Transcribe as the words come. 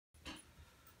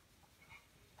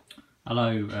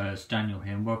Hello, it's Daniel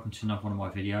here and welcome to another one of my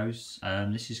videos.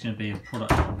 This is going to be a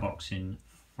product unboxing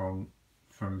from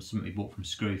something we bought from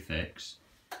Screwfix.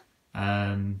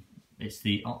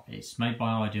 It's made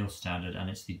by Ideal Standard and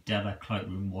it's the Della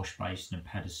Cloakroom Wash Basin and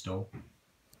Pedestal.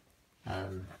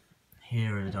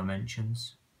 Here are the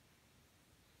dimensions.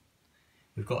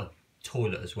 We've got a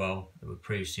toilet as well that we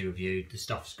previously reviewed. The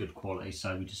stuff's good quality,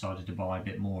 so we decided to buy a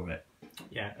bit more of it.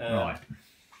 Yeah. Right.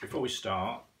 Before we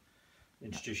start,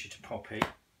 introduce you to Poppy.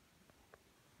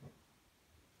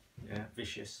 Yeah,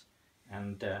 Vicious,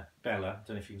 and Bella. I don't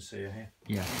know if you can see her here.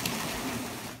 Yeah.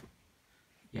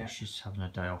 Yeah, she's having a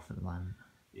day off at the moment.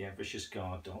 Yeah, Vicious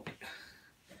guard dog.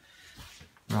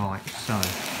 Right, so.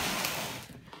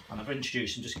 And I've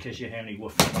introduced them just in case you hear any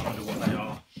woofing. I wonder what they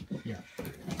are. Yeah.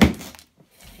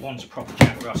 One's a proper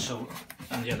Jack Russell,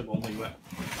 and the other one we were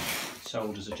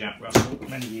sold as a Jack Russell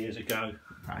many years ago.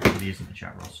 Actually, isn't a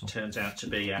Jack Russell. Turns out to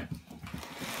be a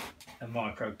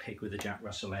micro pig with a Jack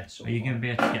Russell head. Are you going to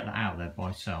be able to get that out there by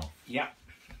yourself? Yeah.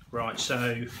 Right,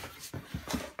 so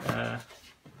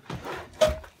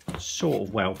sort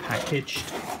of well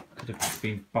packaged. Could have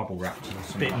been bubble wrapped or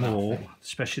something. A bit more,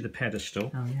 especially the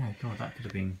pedestal. Oh yeah, God, that could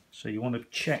have been. So you want to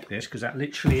check this because that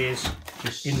literally is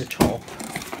just in the top,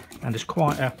 and there's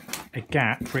quite a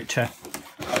gap for it to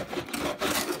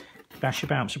bash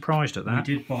about. I'm surprised at that.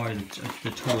 We did buy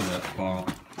the toilet by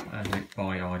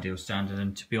Ideal Standard,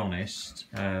 and to be honest,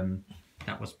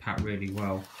 that was packed really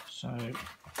well. So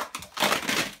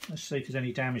let's see if there's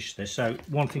any damage to this. So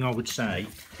one thing I would say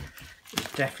is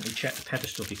definitely check the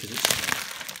pedestal, because it's,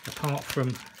 apart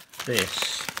from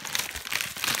this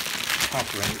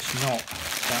covering, it's not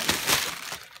that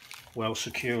well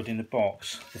secured in the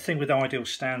box. The thing with Ideal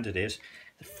Standard is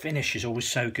the finish is always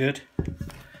so good.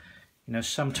 You know,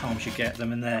 sometimes you get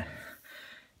them and they're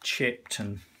chipped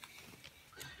and...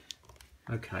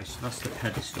 Okay, so that's the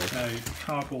pedestal. So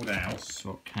cardboard out. That's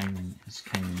what came in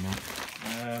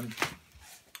that.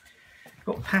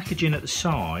 Got packaging at the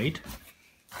side.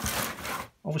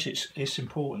 Obviously it's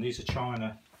important, these are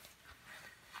China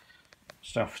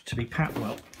stuff, to be packed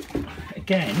well.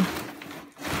 Again,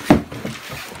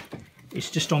 it's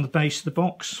just on the base of the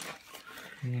box.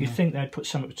 Yeah. You'd think they'd put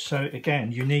something, so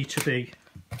again you need to be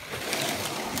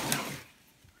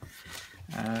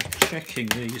checking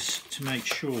these to make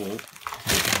sure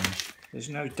there's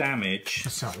no damage.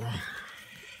 What's that there?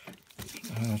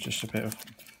 Just a bit of...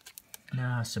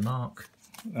 No, it's a mark.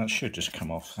 That should just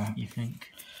come off that. You think?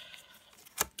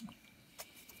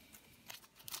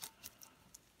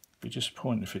 Be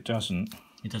disappointed if it doesn't.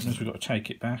 It doesn't. Means we've got to take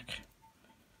it back.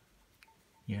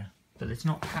 Yeah, but it's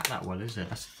not packed that well, is it?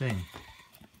 That's the thing.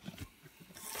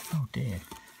 Oh dear.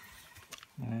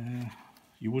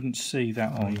 You wouldn't see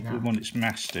that on the one that's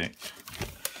mastic.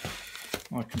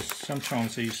 Like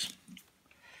sometimes these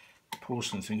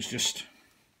porcelain things just...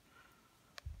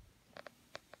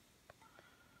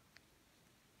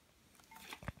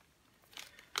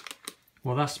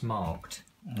 Well, that's marked.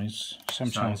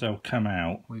 Sometimes they'll come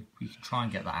out. We can try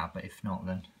and get that out, but if not,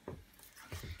 then...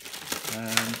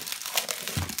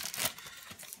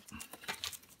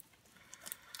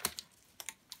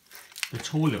 The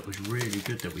toilet was really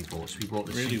good that we bought, so we bought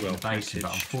the really sink well and the basin, but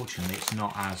packaged. unfortunately it's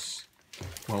not as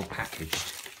well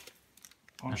packaged.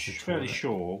 I'm fairly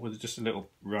sure with just a little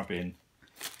rub in.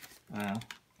 I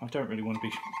don't really want to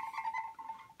be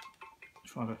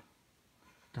trying to...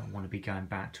 Don't want to be going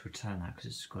back to return that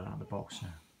because it's got out of the box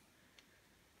now.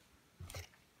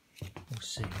 We'll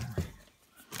see.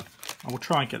 I will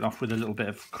try and get off with a little bit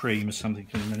of cream or something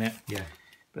in a minute. Yeah.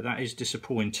 But that is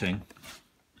disappointing.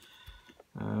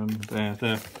 So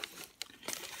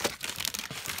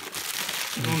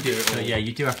yeah,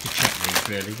 you do have to check these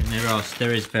really, and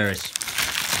there is various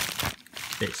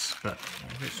bits, but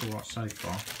it's all right so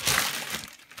far.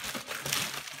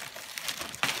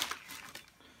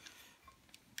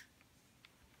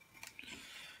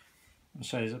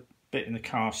 So there's a bit in the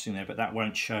casting there, but that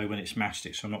won't show when it's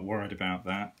mastic, so I'm not worried about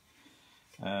that.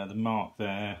 The mark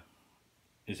there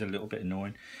is a little bit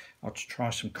annoying. I'll try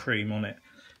some cream on it.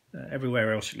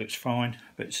 Everywhere else it looks fine,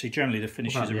 but see, generally the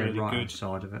finishes are really good.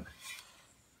 Side of it.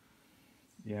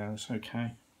 Yeah, that's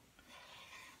okay,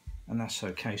 and that's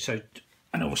okay. So,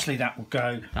 and obviously that will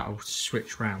go. That'll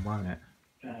switch round, won't it?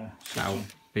 So That'll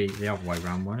be the other way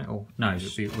round, won't it? Or no, would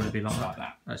it be like that? Like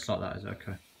that. It's like that, is it?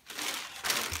 Okay.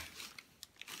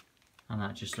 And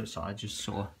that just looks like it just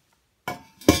sort of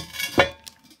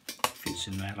fits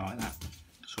in there like that,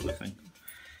 sort of thing.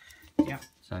 Yeah.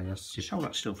 So yes, Just hold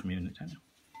that still for a minute, Daniel.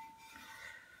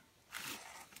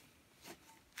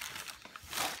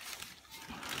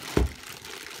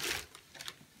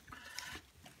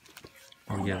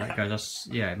 Oh yeah, that goes. That's,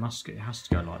 yeah, it has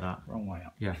to go like that. Wrong way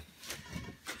up. Yeah.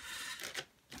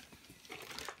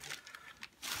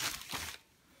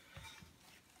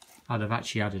 Oh, they've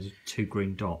actually added 2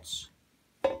 green dots.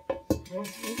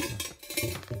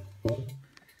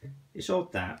 It's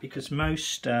odd that, because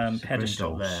most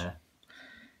pedestals, there.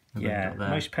 yeah,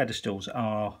 most pedestals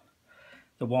are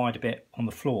the wider bit on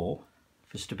the floor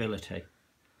for stability.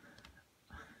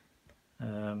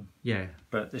 Yeah,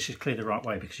 but this is clearly the right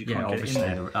way because you can't get it in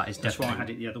there. That is That's why I had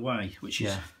it the other way, which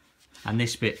is. And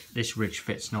this ridge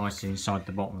fits nicely inside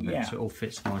the bottom of it, so it all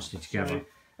fits nicely together. So,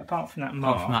 apart from that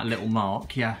mark, little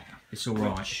mark, yeah, it's all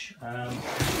right.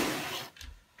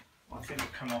 I think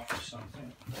it'll come off with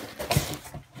something.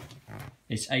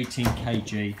 It's 18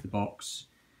 kg the box.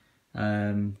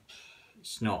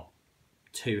 It's not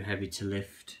too heavy to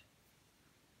lift.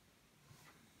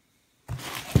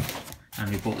 And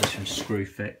we bought this from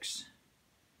Screwfix.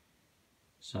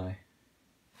 So,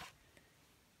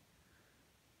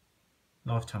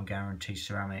 lifetime guarantee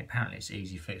ceramic. Apparently it's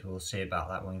easy fix. We'll see about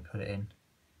that when we put it in.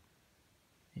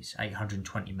 It's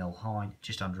 820mm high,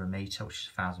 just under a metre, which is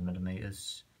 1000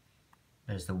 millimetres.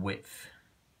 There's the width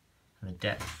and the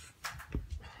depth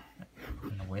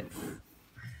and the width.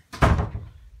 I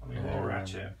mean, while we're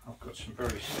at it, I've got some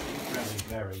very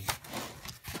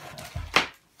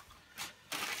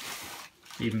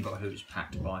Even got hoops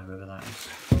packed by whoever that is.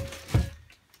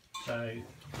 So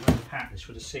when you pack this,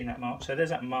 would have seen that mark. So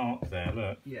there's that mark there.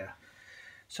 Look. Yeah.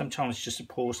 Sometimes just the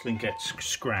porcelain gets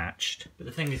scratched. But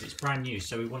the thing is, it's brand new,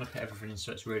 so we want to put everything in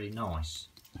so it's really nice.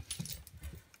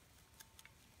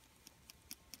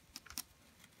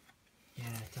 Yeah,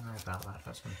 I don't know about that, if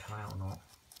that's going to come out or not.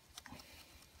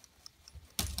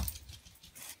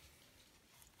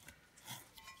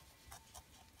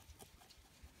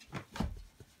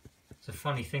 It's a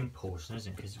funny thing, porcelain,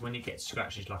 isn't it? Because when it gets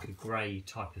scratched, it's like a grey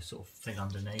type of sort of thing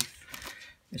underneath.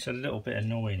 It's a little bit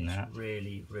annoying, that. It's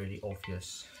really, really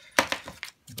obvious.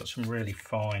 I've got some really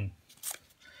fine,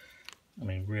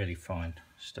 really fine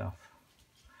stuff.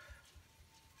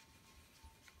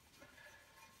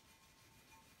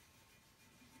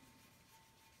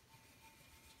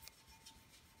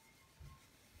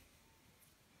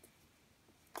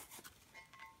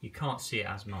 You can't see it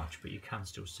as much, but you can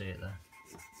still see it there.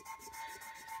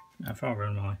 How far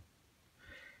am I?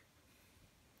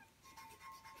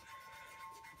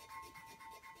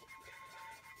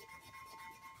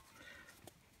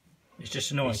 It's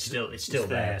just annoying. It's still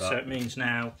there. So it means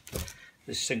now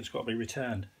this sink's got to be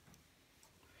returned,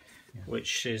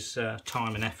 which is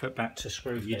time and effort back to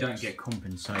Screwfix. You don't get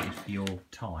compensated for your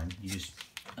time. You just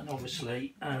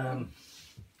obviously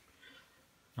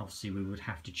we would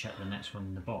have to check the next one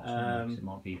in the box. Because it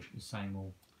might be the same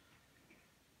or.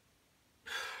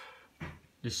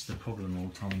 This is the problem all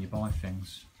the time when you buy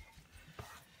things.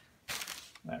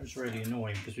 That was really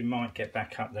annoying because we might get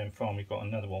back up there and find we've got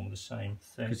another one with the same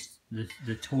thing. Because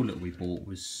the toilet we bought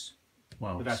was,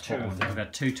 well, we've had two of them. We've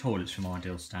had 2 toilets from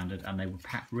Ideal Standard and they were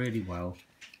packed really well.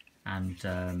 And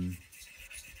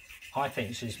I think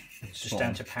this is just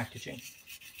down to packaging.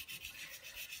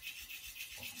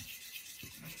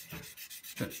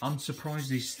 But I'm surprised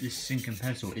this sink and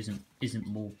pedestal isn't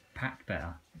more packed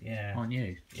better. Yeah. Aren't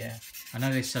you? Yeah. I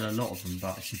know they sell a lot of them,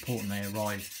 but it's important they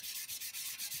arrive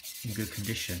in good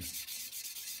condition.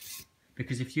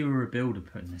 Because if you were a builder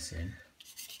putting this in,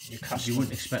 you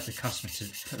wouldn't expect the customer to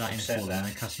put that in for them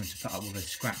and the customer to put up with a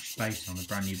scratched basin on a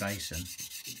brand new basin.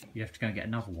 You have to go and get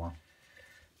another one.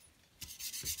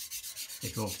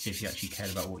 If you actually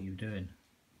cared about what you were doing.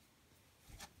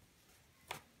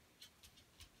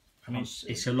 I mean,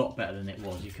 it's a lot better than it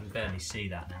was. You can barely see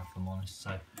that now, if I'm honest.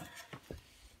 So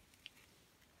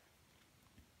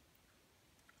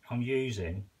I'm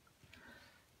using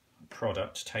a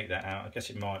product to take that out. I guess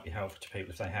it might be helpful to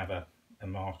people if they have a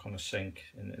mark on the sink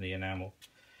in the enamel.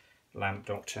 Lamp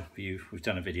Doctor, we've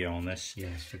done a video on this.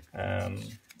 Yes.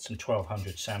 Some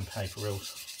 1200 sandpaper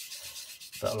reels,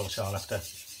 but also I'll have to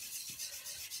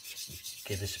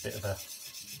give this a bit of a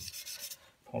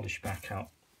polish back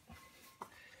up.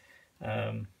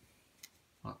 To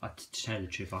tell you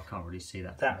the truth, I can't really see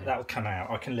that. That'll come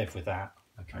out. I can live with that.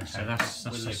 Okay, so that's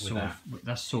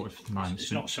sort of the moment.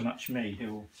 It's not so much me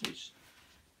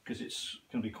because it's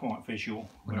going to be quite visual.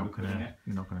 We're not gonna.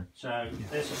 So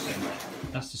there's a sink.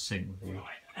 That's the sink. Right,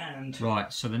 and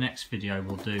right. So the next video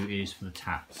we'll do is for the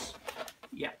taps.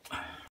 Yeah.